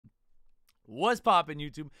What's poppin',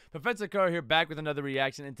 YouTube? Professor Kuro here, back with another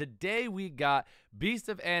reaction, and today we got Beast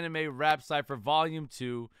of Anime Rap Cypher Volume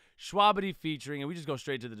 2, Shwabadi featuring, and we just go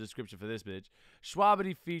straight to the description for this bitch,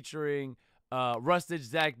 Shwabadi featuring Rustage,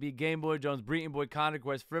 Zach B, GameboyJones, Breeton Boy,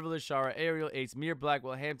 Conquest, Frivolous, Shara, Ariel, Ace, Mir,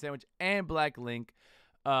 Blackwell, Ham Sandwich, and Black Link.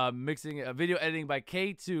 Mixing a video editing by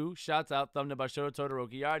K2. Shouts out. Thumbnail by Shoto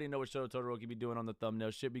Todoroki. You already know what Shoto Todoroki be doing on the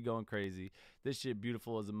thumbnail. Shit be going crazy. This shit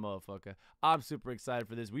beautiful as a motherfucker. I'm super excited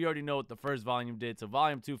for this. We already know what the first volume did, so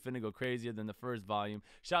volume 2 finna go crazier than the first volume.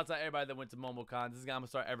 Shouts out everybody that went to MomoCon. This is I'm gonna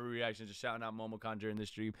start every reaction just shouting out MomoCon during this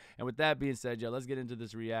stream. And with that being said, y'all, let's get into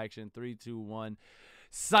this reaction. 3, 2, 1.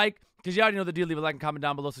 Psych! Because you already know the deal. Leave a like and comment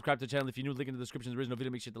down below. Subscribe to the channel if you're new. Link in the description of the original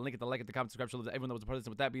video. Make sure to link it, the like, at the comment, subscribe, show love to everyone that was a part of this.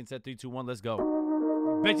 And with that being said, 3, 2, 1, let's go.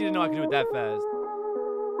 Bet you didn't know I could do it that fast.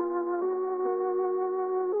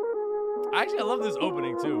 Actually, I love this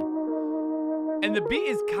opening too. And the beat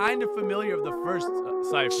is kind of familiar of the first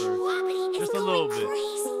Cypher. Just a little bit.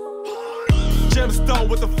 Gemstone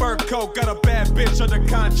with the fur coat, got a bad bitch under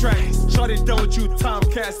contract. Shorty don't you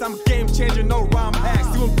Tomcats, I'm game changer, no ROM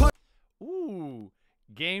hacks. Ooh,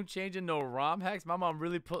 game changing, no ROM hacks. My man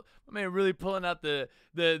really pulling out the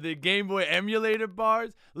Game Boy emulator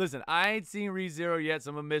bars. Listen, I ain't seen ReZero yet,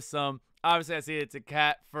 so I'm gonna miss some. Obviously, I see it's a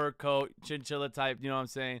cat, fur coat, chinchilla type, you know what I'm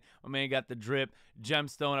saying? My man got the drip,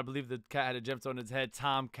 gemstone. I believe the cat had a gemstone in its head.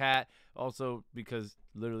 Tomcat, also because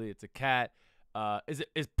literally it's a cat. Is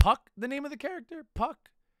Puck the name of the character?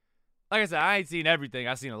 Puck? Like I said, I ain't seen everything.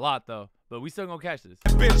 I seen a lot though, but we still gonna catch this.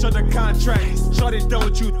 Bitch under contract. Shorty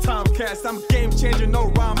don't you Tomcats, I'm game changer, no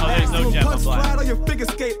ROM hacks. There's no gem, I'm blind. Slide on your figure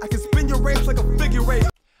skate, I can spin your race like a figure eight.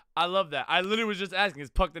 I love that. I literally was just asking, is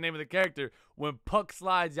Puck the name of the character? When Puck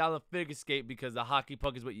slides, y'all a figure skate because the hockey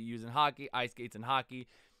puck is what you use in hockey, ice skates in hockey.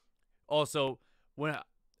 Also, when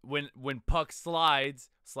Puck slides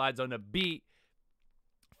on a beat,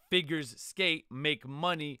 figures skate, make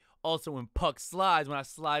money. Also, when Puck slides, when I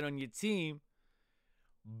slide on your team,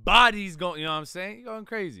 body's going, you know what I'm saying? You're going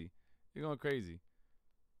crazy. You're going crazy.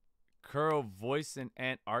 Kuro voice in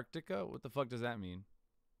Antarctica? What the fuck does that mean?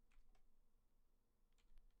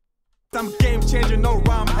 I'm game changer, no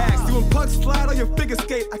ROM hacks. Doing Puck slide on your figure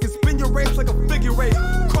skate, I can spin your race like a figure eight.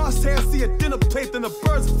 Crosshair, see a dinner plate, then the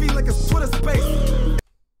birds feed like a Twitter space.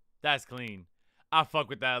 That's clean. I fuck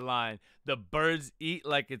with that line. The birds eat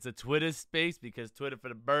like it's a Twitter space because Twitter for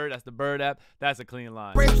the bird, that's the bird app. That's a clean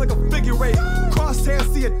line. Race like a figure eight. Crosshair,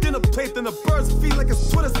 see a dinner plate, then the birds feed like a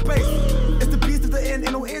Twitter space. It's the beast at the end,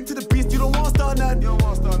 ain't no end to the beast. You don't want to start nothing. You don't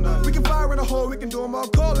want to start nothing. We can fire in a hole, we can do them all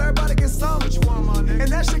cold. Everybody get some. What you want, my nigga?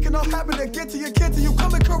 And that shit can all happen to get to your kid till you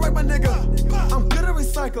come and correct my nigga. I'm good at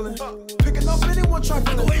recycling. Picking up anyone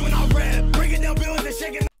trifling. The way when I rap, bringing down bills and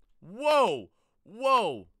shaking. Whoa,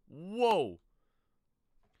 whoa, whoa.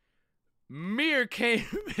 Mir came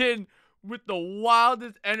in with the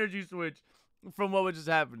wildest energy switch from what was just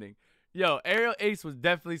happening. Yo, Ariel Ace was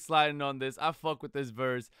definitely sliding on this. I fuck with this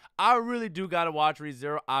verse. I really do gotta watch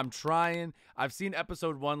ReZero. I'm trying. I've seen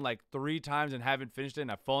episode 1 like 3 times and haven't finished it,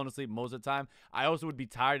 and I've fallen asleep most of the time. I also would be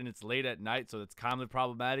tired and it's late at night, so that's kind of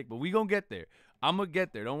problematic, but we gonna get there. I'm gonna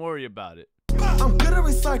get there. Don't worry about it. I'm good at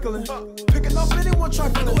recycling. Picking up anyone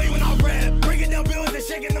trifling. The way when I rap, bringing down bills and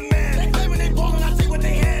shaking the man. They say when they ballin', I take what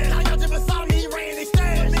they had. I got to beside me, he ran, they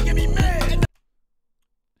stand, making me mad.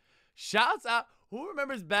 Shouts out. Who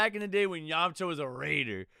remembers back in the day when Yamcha was a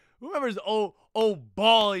raider? Who remembers old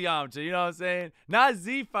ball Yamcha? You know what I'm saying? Not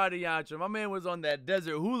Z Fighter Yamcha. My man was on that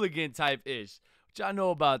desert hooligan type ish. What y'all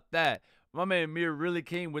know about that? My man Mir really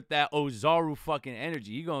came with that Ozaru fucking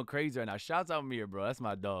energy. He going crazy right now. Shouts out Mir, bro. That's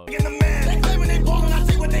my dog. They say when they ballin', I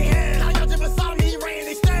take what they had. I got to beside me, he ran,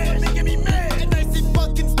 they stand, making me mad. And they see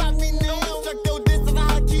fucking stop me now. Struck your diss to the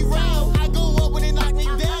hockey round. I go up when they knock me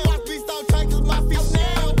down. Watch me stop track 'cause my feet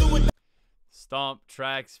now. Do it. Stomp,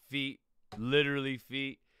 tracks, feet, literally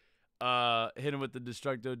feet. Hit him with the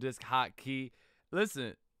Destructo Disc hotkey.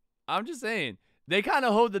 Listen, I'm just saying, they kind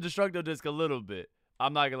of hold the Destructo Disc a little bit.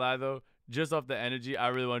 I'm not gonna lie though, just off the energy, I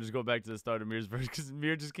really want to just go back to the start of Mir's verse because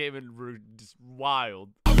Mir just came in just wild.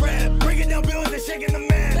 I rap, bringing down bills and shaking the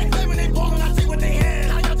man. They say when they ballin', I take what they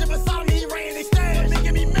had. I got to beside me, he ran, they stand,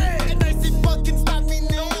 making me mad. And they see fucking stop me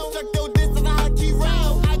now. Struck your diss to the hockey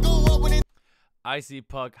round. I go up when it. I see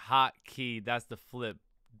Puck, hot key. That's the flip.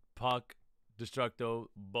 Puck, Destructo,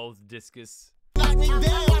 both discus. Knock me down.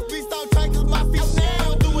 Watch me start track 'cause my feet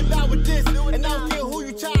now. Do it now with this. And I don't care who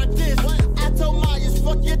you try to diss. I told Myers,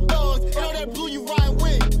 fuck your dogs. And all that blue you rhyme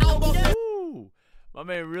with. Ooh, my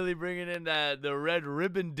man really bringing in the red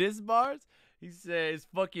ribbon disc bars. He says,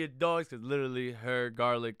 fuck your dogs, because literally her,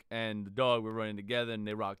 Garlic, and the dog were running together and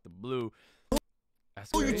they rocked the blue.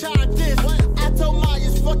 That's crazy. Who you trying to diss? I told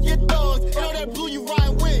Myers, fuck your dogs. And all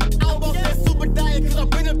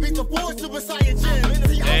a force to Messiah Jim.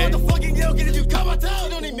 See, I want the fucking yo, get it, you come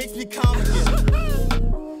down. It only makes me calm again.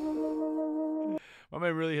 I might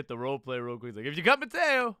really hit the role play real quick. Like, if you cut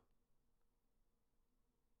Mateo,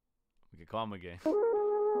 we can call him again.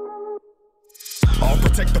 I'll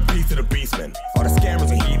protect the peace of the beastmen. All the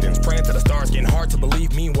scammers and heathens praying to the stars, getting hard to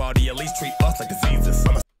believe. Meanwhile, the elites treat us like diseases.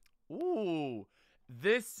 Ooh,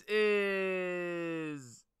 this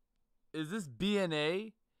is this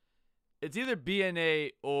BNA? It's either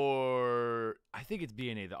BNA or I think it's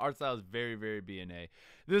BNA. The art style is very, very BNA.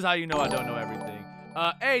 This is how you know I don't know everything.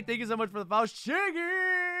 Hey, thank you so much for the follow,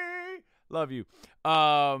 Shiggy. Love you.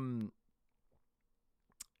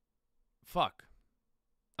 Fuck.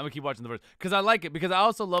 I'm gonna keep watching the verse because I like it, because I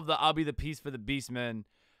also love the I'll be the peace for the beastmen.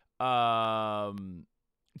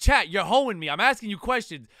 Chat, you're hoeing me. I'm asking you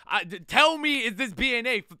questions. Tell me, is this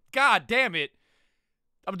BNA? God damn it.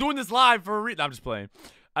 I'm doing this live for a reason. I'm just playing.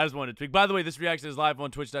 I just wanted to tweak. By the way, this reaction is live on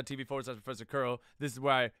twitch.tv/Professor Kuro. This is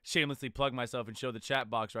where I shamelessly plug myself and show the chat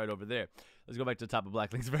box right over there. Let's go back to the top of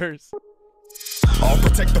Black Link's verse. I'll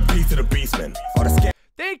protect the peace of the beastmen. All the scam.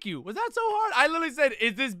 Thank you. Was that so hard? I literally said,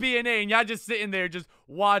 is this BNA? And y'all just sitting there just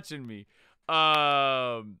watching me.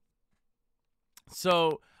 So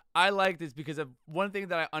I like this because of one thing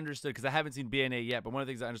that I understood, because I haven't seen BNA yet, but one of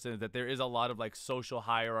the things I understand is that there is a lot of like social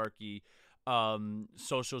hierarchy,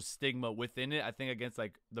 social stigma within it, I think, against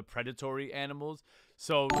like the predatory animals.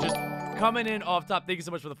 So just coming in off top, thank you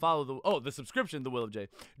so much for the follow, the subscription, the Will of J.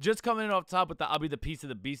 Just coming in off top with the I'll be the piece of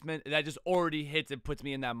the beastman, that just already hits and puts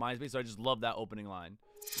me in that mind space. So I just love that opening line.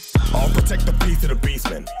 I'll protect the peace of the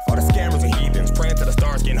beastmen. All the scammers and heathens praying to the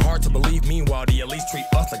stars, getting hard to believe. Meanwhile, the elites treat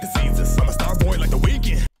us like diseases. I'm a star boy like the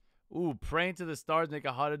weekend. Ooh, praying to the stars make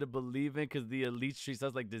it harder to believe in because the elite treats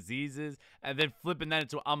us like diseases, and then flipping that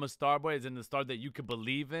into I'm a star boy as in the star that you could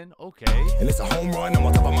believe in. Okay. And it's a home run, I'm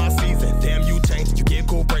on top of my season. Damn, you changed. You give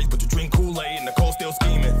cool praise, but you drink Kool-Aid and the cold still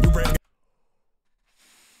scheming.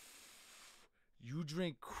 You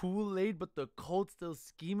drink Kool-Aid, but the Colts still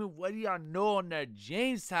scheming? What do y'all know on that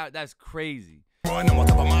Jamestown? That's crazy. Run, I'm on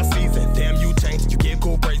top of my season. Damn, you changed. You give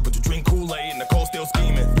cool praise, but you drink Kool-Aid and the cold still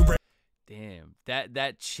scheming. Damn,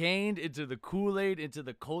 that chained into the Kool-Aid, into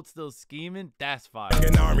the Colts still scheming, that's fire.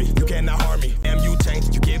 An army, you cannot harm me. Damn, you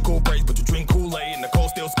changed. You give cool praise, but you drink Kool-Aid and the cold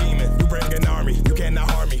still scheming. You bring an army, you cannot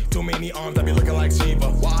harm me. Too many arms, I be looking like Shiva.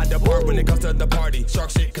 Why I depart when it comes to the party?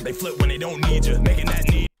 Shark shit, cause they flip when they don't need you. Making that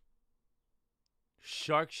need.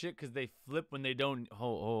 Shark shit, cause they flip when they don't.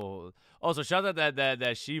 Also, shout out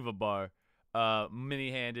that Shiva bar,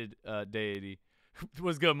 mini-handed deity.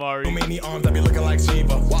 What's good, Mari? Too many arms, I be looking like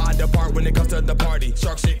Shiva. Why I depart when it comes to the party?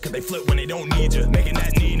 Shark shit, cause they flip when they don't need you. Making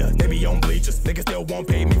that Nina, they be on bleachers. Niggas still won't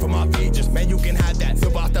pay me for my features. Man, you can have that.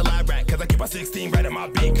 Silver off the lab rack, cause I keep a 16 right in my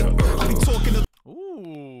beaker. I be talking to.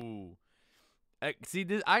 Ooh. See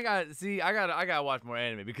this, I gotta watch more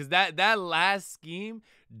anime, because that last scheme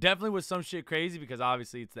definitely was some shit crazy, because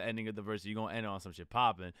obviously it's the ending of the verse, so you're gonna end on some shit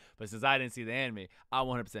popping. But since I didn't see the anime, I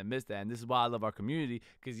 100% missed that, and this is why I love our community,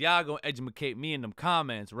 because y'all gonna educate me in them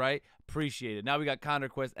comments, right? Appreciate it. Now we got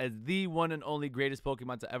Conquest as the one and only greatest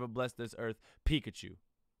Pokemon to ever bless this earth, Pikachu.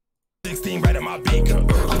 16 right in my beaker.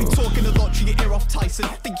 I be talking a lot, your ear off Tyson.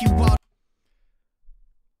 Think you are.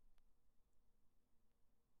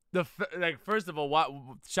 First of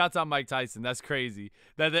all, shouts out Mike Tyson. That's crazy.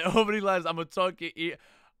 That the opening lines, I'm gonna talk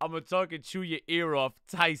and chew your ear off,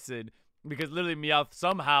 Tyson, because literally Meowth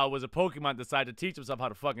somehow was a Pokemon decided to teach himself how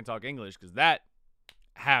to fucking talk English, because that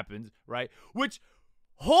happens, right? Which,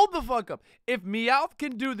 hold the fuck up. If Meowth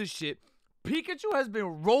can do this shit, Pikachu has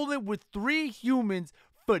been rolling with 3 humans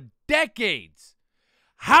for decades.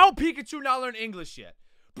 How Pikachu not learn English yet?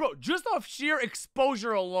 Bro, just off sheer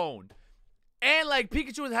exposure alone. And, like,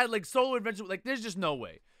 Pikachu has had, like, solo adventure. Like, there's just no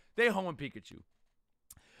way. They hoeing Pikachu.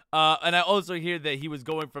 And I also hear that he was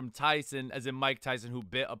going from Tyson, as in Mike Tyson, who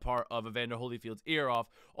bit a part of Evander Holyfield's ear off,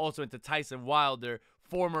 also into Tyson Wilder,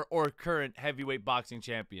 former or current heavyweight boxing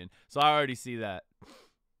champion. So I already see that.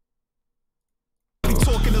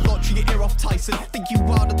 Talking a lot, your ear off Tyson. Think you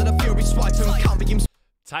wilder than a Fury SWYPHER. Can't be him.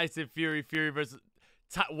 Tyson Fury versus...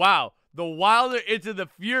 Wow. The Wilder into the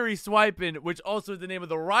Fury swiping, which also is the name of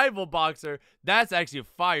the rival boxer. That's actually a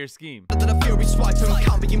fire scheme. Than a Fury SWYPHER.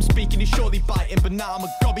 Can't be him speaking, he's surely biting. But now I'm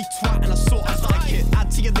a gobby twat and I sort of like it.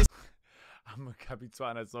 Add to your list. I'm a gobby twat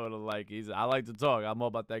and I sort of like it. I like to talk. I'm all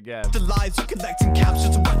about that gas. The lies you collecting caps,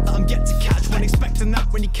 just a rat that I'm yet to catch. When expecting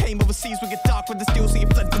that, when you came overseas, we get dark with the steel, so you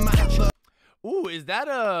fled the match. Ooh, is that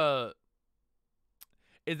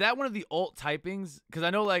one of the alt typings? Because I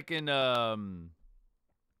know, like,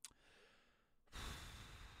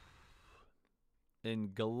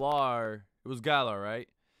 in Galar, it was Galar, right?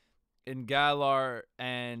 Galar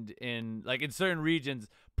and in certain regions,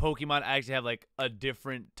 Pokemon actually have like a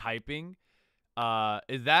different typing.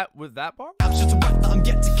 Was that bar? I'm just a rat that I'm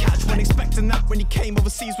yet to catch. When expecting that when you came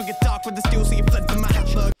overseas, we get dark with the steel, so you fled the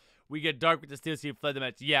match. We get dark with the steel, so you fled the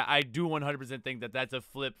match. Yeah, I do 100% think that that's a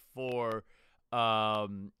flip for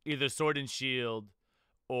either Sword and Shield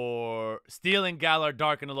or Steel and Galar,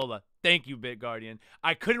 Dark and Alola. Thank you, Bit Guardian.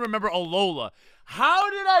 I couldn't remember Alola. How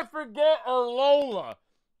did I forget Alola?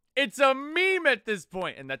 It's a meme at this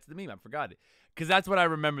point, and that's the meme. I forgot it because that's what I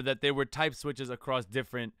remember, that they were type switches across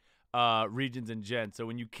different regions and gens. So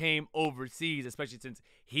when you came overseas, especially since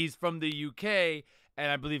he's from the UK, and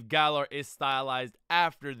I believe Galar is stylized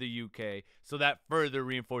after the UK, so that further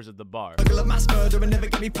reinforces the bar. Mass murder and never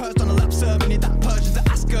get me perched on a lap serving. Need that Persian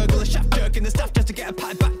to ask gurgle, a chef jerking the staff just to get a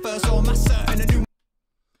pie back first, or mass certain a new.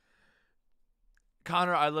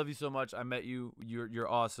 Connor, I love you so much. I met you. You're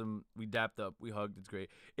awesome. We dapped up. We hugged. It's great.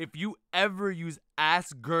 If you ever use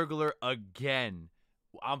ass gurgler again,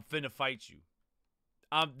 I'm finna fight you.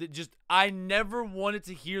 I never wanted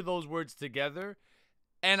to hear those words together,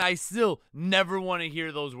 and I still never want to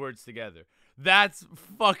hear those words together. That's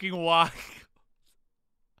fucking wild.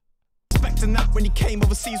 Expecting that when you came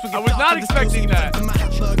overseas, we I was not expecting that.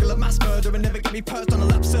 Mass murder and never get me perched on a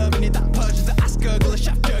lap serving. Need that Persian to ask gurgle, a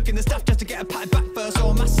chef jerking the staff just to get a pie back first,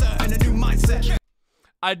 or mass certain a new mindset.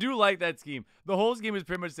 I do like that scheme. The whole scheme is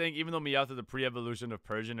pretty much saying, even though Meowth is the pre-evolution of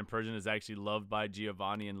Persian, and Persian is actually loved by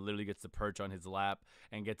Giovanni and literally gets to perch on his lap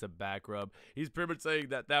and gets a back rub, he's pretty much saying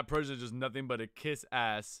that Persian is just nothing but a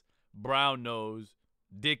kiss-ass, brown nose,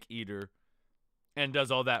 dick eater, and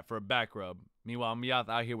does all that for a back rub. Meanwhile, Meowth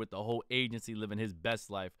out here with the whole agency living his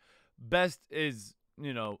best life. Best is,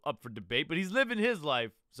 you know, up for debate, but he's living his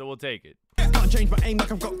life, so we'll take it. Can't change my aim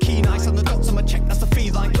like I've got keen eyes on the dots on my check, that's the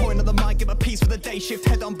feline. Coin of the mic, give a piece for the day shift.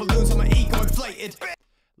 Head on balloons on my ego inflated.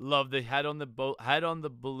 Love the head on the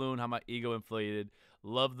balloon, how my ego inflated.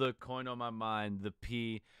 Love the coin on my mind, the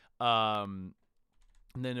P. And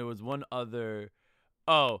then there was one other.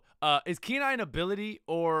 Oh, is Keen Eye an ability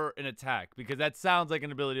or an attack? Because that sounds like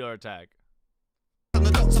an ability or attack. On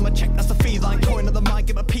the dots on my check, that's the feline. Coin of the mic,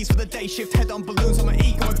 give a piece for the day shift. Head on balloons on my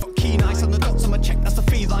ego and got keen eyes on the dots on my check, that's the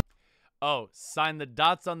feline. Oh, sign the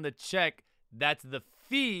dots on the check. That's the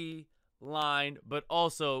fee line, but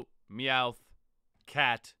also Meowth,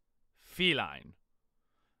 cat, feline.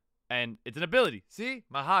 And it's an ability. See?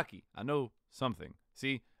 My hockey. I know something.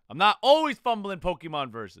 See? I'm not always fumbling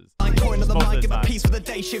Pokemon verses. Coin of the mic, give a piece for the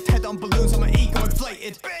day shift. Head on balloons on my ego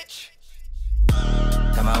inflated. Bitch.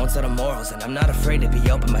 Got my own set of morals, and I'm not afraid to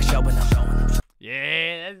be open by showing them.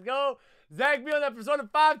 Yeah, let's go. Zach me on that Persona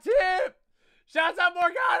 5 tip. Shouts out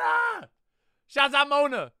Morgana. Shouts out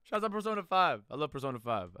Mona. Shouts out Persona 5. I love Persona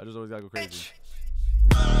 5. I just always gotta go crazy.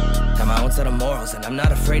 Got my own set of morals, and I'm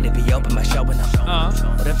not afraid to be open by showing them.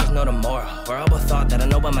 What if there's no tomorrow? We're all both thought that I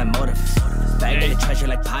know what my motive is. Bagging the treasure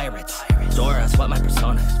like pirates. Zora's what my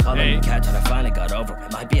persona is. Calling me cat till I finally got over it.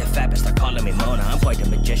 Might be a fat, but start calling me Mona. I'm quite a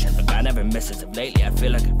magician, but I never misses it. Lately, I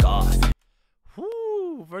feel like a god.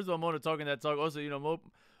 Whoo. First of all, Mona talking that talk. Also, you know,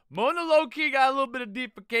 Mona low-key got a little bit of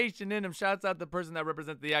deification in him. Shouts out the person that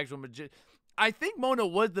represents the actual magician. I think Mona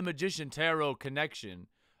was the Magician Tarot connection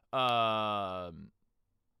in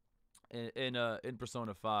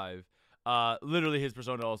Persona 5. Literally, his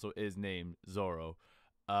persona also is named Zoro.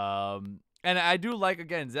 And I do like,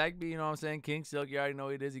 again, Zach B, you know what I'm saying? King Silk, you already know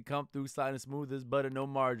who it is. He come through sliding smooth as butter, no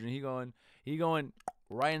margin. He going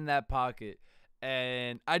right in that pocket.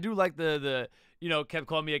 And I do like the you know, kept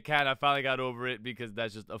calling me a cat. I finally got over it because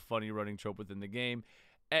that's just a funny running trope within the game.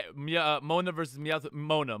 Mona versus Meowth.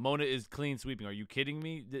 Mona is clean sweeping. Are you kidding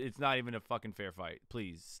me? It's not even a fucking fair fight.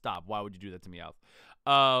 Please stop. Why would you do that to Meowth?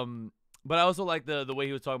 But I also like the way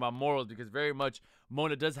he was talking about morals, because very much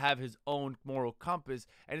Mona does have his own moral compass,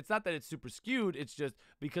 and it's not that it's super skewed. It's just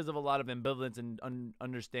because of a lot of ambivalence and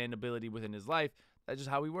understandability within his life. That's just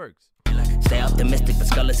how he works. Stay optimistic, but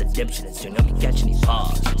skull is a dipshit, and soon you'll be catching these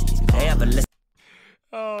paws. They have a list.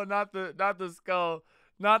 Oh, not the skull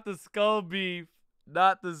beef.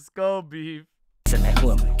 Not the skull beef.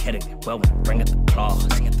 Who am I kidding? Well, we bring up the claws,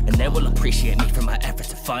 and they will appreciate me for my efforts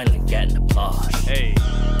to finally get an applause. Hey.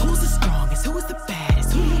 Who's the strongest? Who is the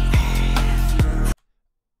baddest? Who you have?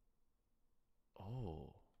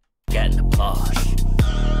 Oh. Get an applause.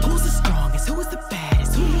 Who's the strongest? Who is the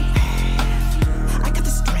baddest? Who you have? I got the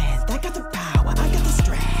strength. I got the power. I got the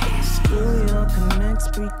strength. Screw your connects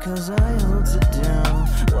because I hold it down.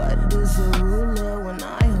 What is a ruler when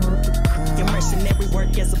I hold the crown? Your mercenary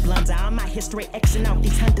work is a blunder. I'm out here straight Xing out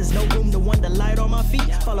these hunters. No room to wonder. Light on my feet.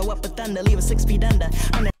 Follow up with thunder. Leave us 6 feet under.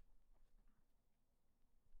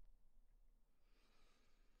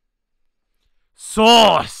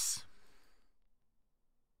 sauce.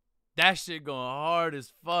 That shit going hard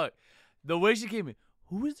as fuck. The way she came in,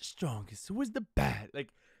 who is the strongest? Who is the bad? Like,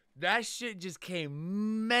 that shit just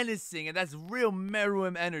came menacing, and that's real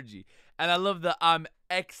Meruem energy. And I love the I'm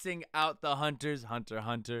Xing out the hunters,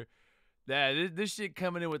 hunter. This shit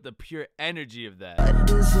coming in with the pure energy of that.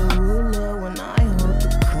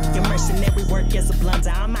 Your mercenary work is a blunder.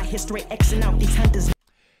 I'm my history Xing out these hunters.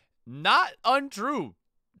 Not untrue.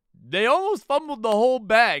 They almost fumbled the whole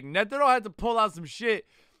bag. Netero had to pull out some shit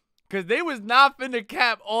because they was not finna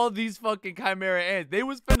cap all these fucking Chimera ants. They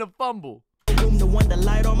was finna fumble. Room to wonder,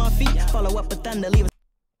 light on my feet. Follow up with thunder, leave.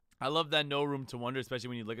 I love that no room to wonder, especially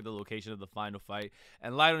when you look at the location of the final fight.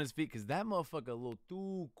 And light on his feet because that motherfucker a little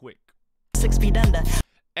too quick. 6 feet under.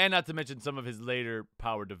 And not to mention some of his later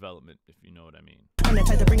power development, if you know what I mean. I'm the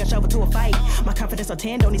type to bring a shovel to a fight. My confidence on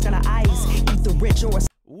 10, don't need scarlet eyes. Eat the rich or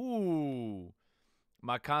ooh.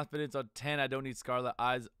 My confidence on 10, I don't need scarlet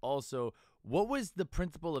eyes. Also, what was the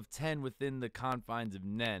principle of 10 within the confines of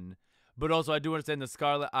Nen? But also, I do understand the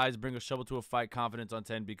scarlet eyes bring a shovel to a fight, confidence on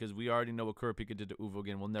 10, because we already know what Kurapika did to Uvo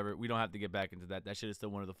again. We don't have to get back into that. That shit is still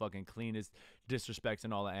one of the fucking cleanest disrespects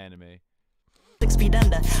in all of anime. 6 feet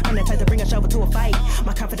under. I'm the type to bring a shovel to a fight.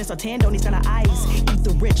 My confidence on 10, don't need scarlet eyes. Eat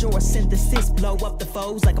the rich or synthesis. Blow up the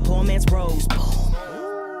foes like a poor man's rose.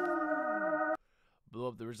 Blow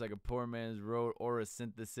up the rich like a poor man's road, or a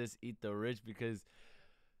synthesis. Eat the rich, because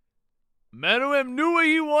Meruem knew what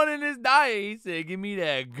he wanted in his diet. He said, give me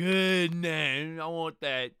that good name. I want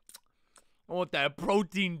that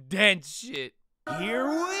protein dense shit. Here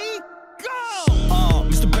we go!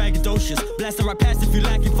 Mr. Braggadocious, blasting right past if you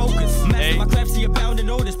lacking focus. Master my craft, see abound and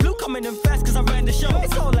notice. Blue coming in fast cause I ran the show.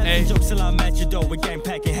 It's all laughing jokes till I'm at your door with gang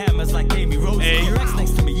packing hammers like Amy Rose. Your ex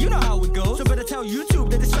next to me, you know how it goes. So better tell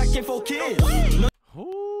YouTube that this track ain't for kids.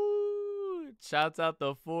 Ooh, shouts out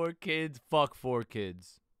the 4 kids. Fuck 4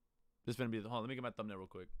 kids. This is gonna be the. Hold on, let me get my thumbnail real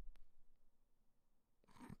quick.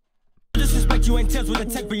 Disrespect, you ain't tells with a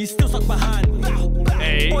tech, but you still stuck behind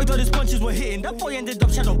me. Boy thought his punches were hitting. That boy ended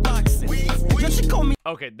up shadow boxing. She call me.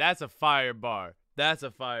 Okay, that's a fire bar. That's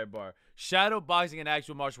a fire bar. Shadow boxing and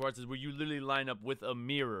actual martial arts is where you literally line up with a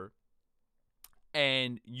mirror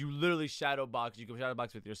and you literally shadow box. You can shadow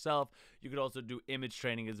box with yourself. You could also do image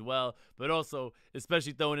training as well. But also,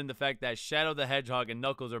 especially throwing in the fact that Shadow the Hedgehog and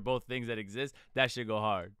Knuckles are both things that exist, that should go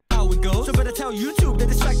hard. How it goes. So better tell YouTube that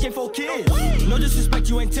this track ain't for kids. No disrespect,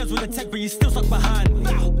 you ain't tells with a tech, but you still stuck behind me.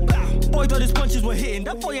 Boy thought his punches were hitting.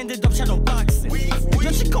 That boy ended up shadow boxing.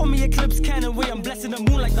 Yo, she call me Eclipse Cannon way. I'm blessing the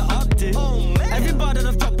moon like the Arctic. Oh man. Everybody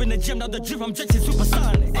that's dropping the gym, now the drip, I'm drenching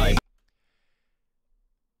supersonic.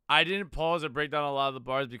 I didn't pause or break down a lot of the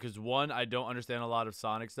bars because 1, I don't understand a lot of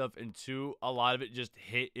Sonic stuff, and 2, a lot of it just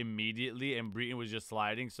hit immediately and Breton was just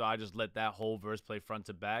sliding, so I just let that whole verse play front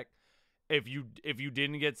to back. If you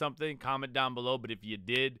didn't get something, comment down below, but if you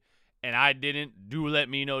did and I didn't, do let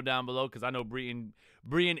me know down below because I know Breton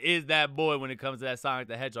is that boy when it comes to that Sonic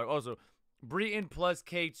the Hedgehog. Also, Breton plus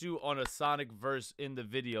K2 on a Sonic verse in the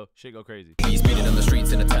video, shit go crazy. He's speeding on the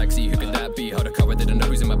streets in a taxi. Who can that be? How to cover? Didn't know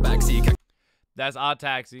who's in my backseat. That's Odd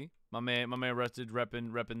Taxi. My man Rustage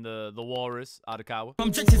repping the Walrus, Adakawa. I'm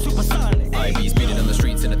drenching supersonic. I be speeding on the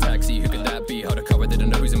streets in a taxi. Who can that be? How to cover? Didn't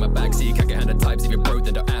know who's in my backseat. Can't get handed types. If you're broke,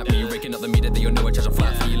 then don't at me. Raking up the meter, then you'll know I charge a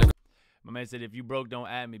flat fee. Look. My man said, if you broke, don't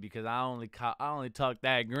at me because I only talk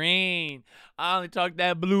that green. I only talk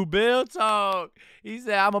that blue bill talk. He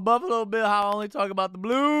said, I'm a Buffalo Bill. How I only talk about the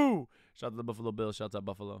blue. Shout out to the Buffalo Bill. Shout out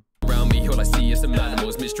Buffalo. Around me, all I see is some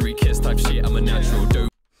animals. Mystery kiss type shit. I'm a natural dope.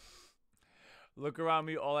 Look around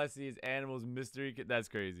me, all I see is animals, mystery. That's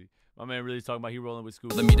crazy. My man really talking about he rolling with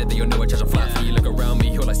Scooby. The meter that you'll know I charge a flat fee. Look around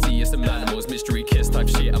me, all I see is some animals, mystery kiss type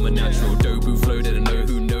shit. I'm a natural dope who flow didn't know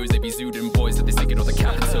who knows. They be zooding boys that they sticking all the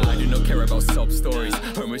capital. I do not care about sob stories.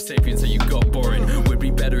 Homo sapiens, how you got boring. Would be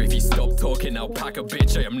better if you stopped talking. Alpaca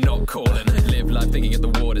bitch, I am not calling. Live life thinking at the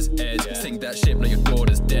water's edge. Sing that shit, now your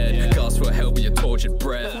daughter's dead. Gasp for help with your tortured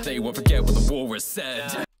breath. They won't forget what the war was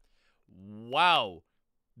said. Wow.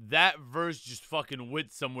 That verse just fucking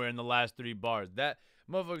went somewhere in the last 3 bars. That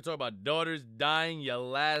motherfucker talk about daughters dying, your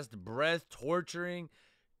last breath, torturing.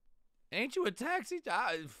 Ain't you a taxi?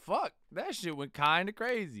 Fuck. That shit went kind of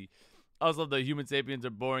crazy. I also love the human sapiens are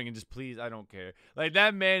boring and just please, I don't care. Like,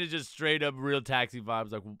 that man is just straight up real taxi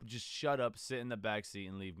vibes. Like, just shut up, sit in the back seat,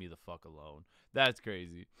 and leave me the fuck alone. That's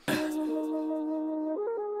crazy.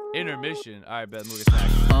 Intermission. All right, bet. Move it.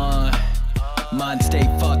 Mind stay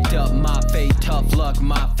fucked up, my fate, tough luck,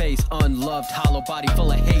 my face unloved, hollow body full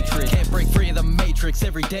of hatred. Can't break free of the matrix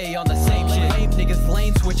every day on the same shit. Lame niggas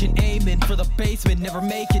lane switching, aiming for the basement, never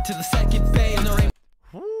make it to the second phase.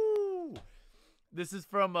 This is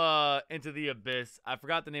from Into the Abyss. I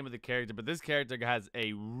forgot the name of the character, but this character has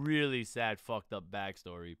a really sad, fucked up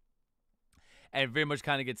backstory, and very much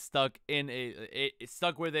kind of gets stuck in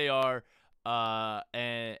stuck where they are,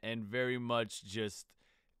 and very much just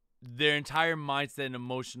their entire mindset and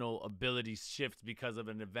emotional abilities shift because of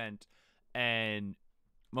an event, and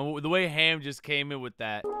the way Ham just came in with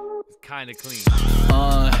that is kind of clean.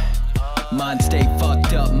 Mind stay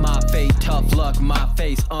fucked up, my fate, tough luck, my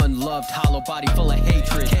face unloved, hollow body full of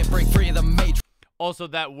hatred, can't break free of the matrix. Also,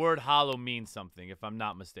 that word hollow means something, if I'm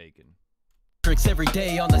not mistaken. Every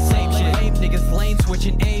day on the same shit, niggas lane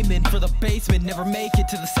switching, aiming for the basement, never make it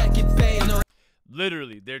to the second phase.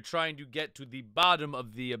 Literally, they're trying to get to the bottom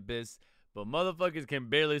of the abyss, but motherfuckers can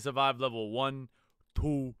barely survive level 1,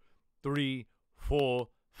 2, 3, 4,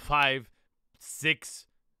 5, 6.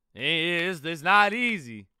 It's not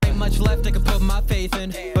easy. Much left I could put my faith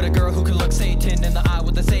in, but a girl who can look Satan in the eye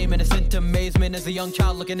with the same innocent amazement as a young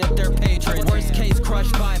child looking at their patron. Worst case,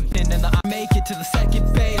 crushed by him in the eye, make it to the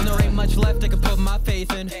second phase. And there ain't much left I could put my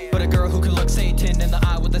faith in, but a girl who can look Satan in the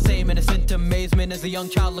eye with the same innocent amazement as a young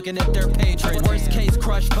child looking at their patron. Worst case,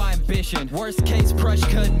 crushed by ambition. Worst case, Prush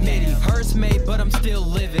committee. Hearse made, but I'm still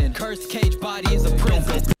living. Cursed cage, body is a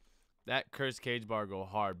prison. That cursed cage bar go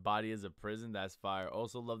hard. Body is a prison. That's fire.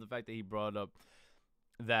 Also love the fact that he brought up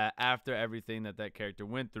that after everything that character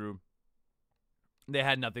went through, they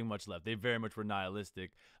had nothing much left. They very much were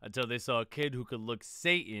nihilistic until they saw a kid who could look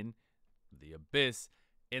Satan, the abyss,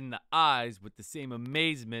 in the eyes with the same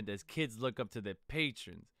amazement as kids look up to their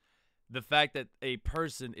patrons. The fact that a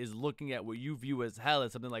person is looking at what you view as hell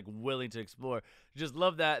is something like willing to explore. Just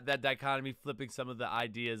love that dichotomy, flipping some of the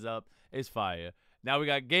ideas up is fire. Now we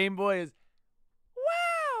got Game Boy is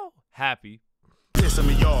wow happy. Pissing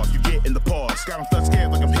me off, you get in the pause. Got him stuck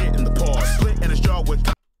scared like I'm hitting the pause. Split in his jaw with.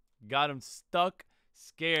 Got him stuck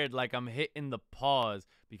scared like I'm hitting the pause,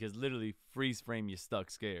 because literally freeze frame you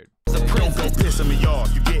stuck scared. Don't go pissing me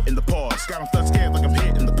off, you get in the pause. Got him stuck scared like I'm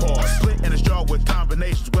hitting the pause. Split in his jaw with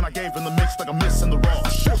combinations when I gave him the mix like I'm missing the raw.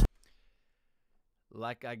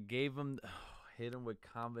 Like I gave him. Hit him with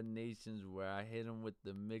combinations where I hit him with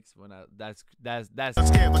the mix when I that's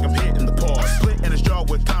scared like I'm hitting the pause. Split in his jaw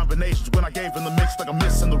with combinations when I gave him the mix like I'm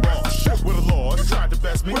missing the raw. With a law, you tried to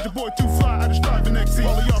best me. With your boy too fly, I just drive an Exceed.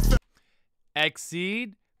 All of y'all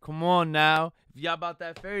Exceed? Come on now. If y'all about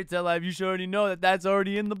that fairy tale life, you should already know that that's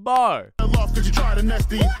already in the bar. Off cause you try to nest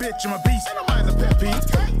these bitch, I'm a beast. And I'm a pet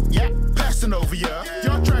peeve. Yeah, passing over ya.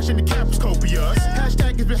 Y'all trash in the campus copious.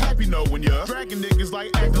 Hashtag if you're happy knowing ya. Dragging niggas like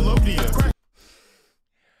Agnolonia.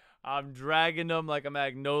 I'm dragging them like a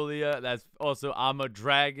magnolia. That's also I'm a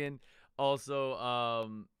dragon.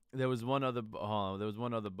 Also, there was one other. Hold on, there was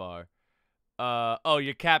one other bar. Oh,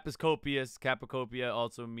 your cap is copious. Capicopia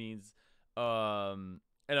also means an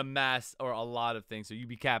amass or a lot of things. So you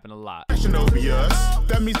be capping a lot.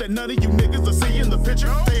 That means that none of you niggas are seeing the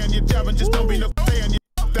picture. Stay on your job and just don't be no.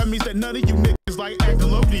 That means that none of you niggas like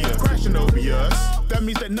Agnolonia. Crashing over us. That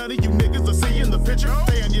means that none of you niggas are seeing the picture.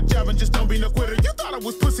 Stay on your job and just don't be no quitter. You thought I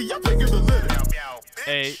was pussy, I figured the litter.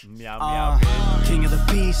 Hey, meow meow, bitch. King of the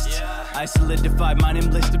beast. I solidified my name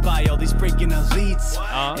listed by all these freaking elites.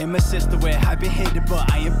 And my sister where I've been hated, but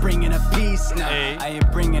I ain't bringing a peace. Nah, I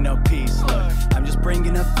ain't bringing no peace. Look, I'm just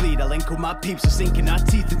bringing a fleet. I link with my peeps, are sinking our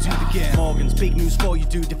teeth into the game. Morgan's big news for you,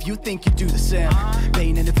 dude. If you think you do the same, they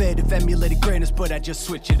ain't innovative, emulated greatness, but I just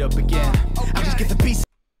switch it up again. I just get the beast.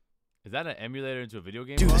 Is that an emulator into a video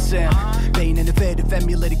game? Do the same. They ain't innovative,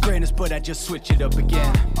 emulated greatness, but I just switch it up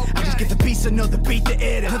again. I just get the beast, I know the beat, the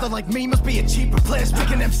air. Another like me must be a cheap replacement.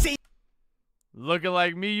 Picking MC. Looking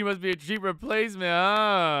like me, you must be a cheap replacement,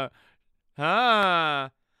 huh?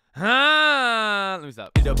 Let me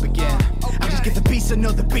stop. It up again. I just get the beast, I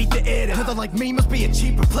know the beat, the air. Another like me must be a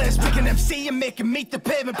cheap replacement. Picking MC and make him meet the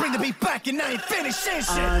pavement. Bring the beat back and I ain't finished shit.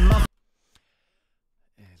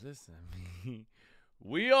 Hey, listen.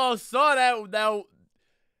 We all saw that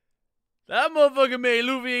motherfucker made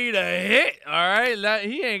Luffy eat a hit, all right?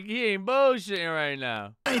 He ain't bullshitting right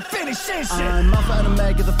now. I ain't finished shit. I'm Alpha and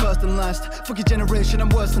Omega, the first and last. Fuck your generation, I'm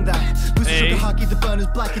worse than that. Booster sugar hockey, the burner's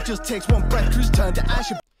black. It just takes one breath, cruise turn to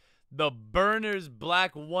ash. The burner's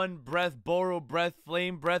black, one breath, borrow breath,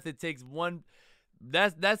 flame breath. It takes one.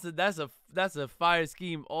 That's a fire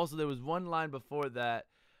scheme. Also, there was one line before that.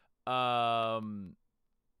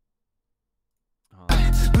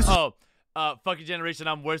 Fuck your generation,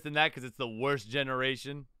 I'm worse than that because it's the worst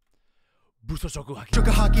generation.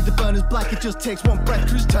 Sugar hockey, the burner's black, it just takes one breath,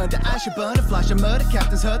 cruise turn to ash, a burn, a flash, a murder,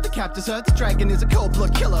 captain's hurt, the captain's hurt, the dragon is a cold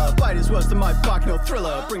blood killer, bite is worse than my bark, no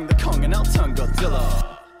thriller, bring the Kong and I'll tongue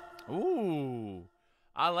Godzilla. Ooh,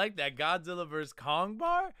 I like that Godzilla vs. Kong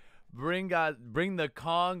bar, Bring the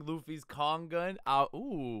Kong, Luffy's Kong gun out.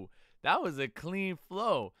 Ooh, that was a clean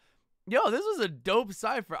flow. Yo, this was a dope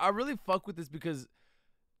cipher. I really fuck with this because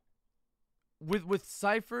with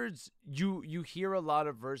ciphers, you hear a lot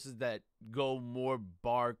of verses that go more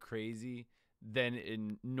bar crazy than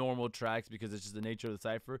in normal tracks because it's just the nature of the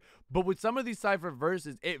cipher. But with some of these cipher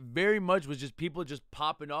verses, it very much was just people just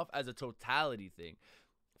popping off as a totality thing.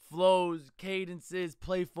 Flows, cadences,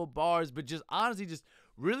 playful bars, but just honestly just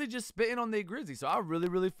really just spitting on the Grizzly. So I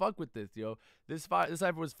really fuck with this, yo. This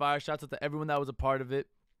cipher was fire. Shouts out to everyone that was a part of it.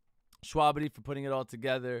 Shwabadi for putting it all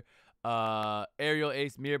together. Ariel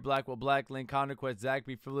Ace, Mir, Blackwell, Blacklink, Connor Quest, Zach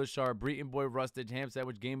B, Frivolous Sharp, Breeton Boy, Rustage, Ham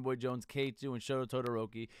Sandwich, GameboyJones, K2, and Shoto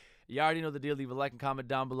Todoroki. You already know the deal. Leave a like and comment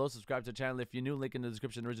down below. Subscribe to the channel if you're new. Link in the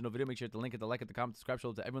description of the original video. Make sure to link at the like, at the comment, subscribe,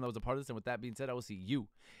 show to everyone that was a part of this. And with that being said, I will see you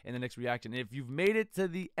in the next reaction. And if you've made it to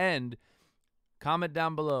the end, comment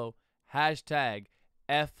down below, hashtag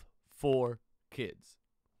F4Kids.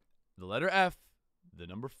 The letter F, the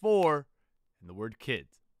number 4, and the word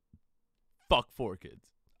kids. Fuck 4 kids.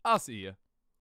 I'll see ya.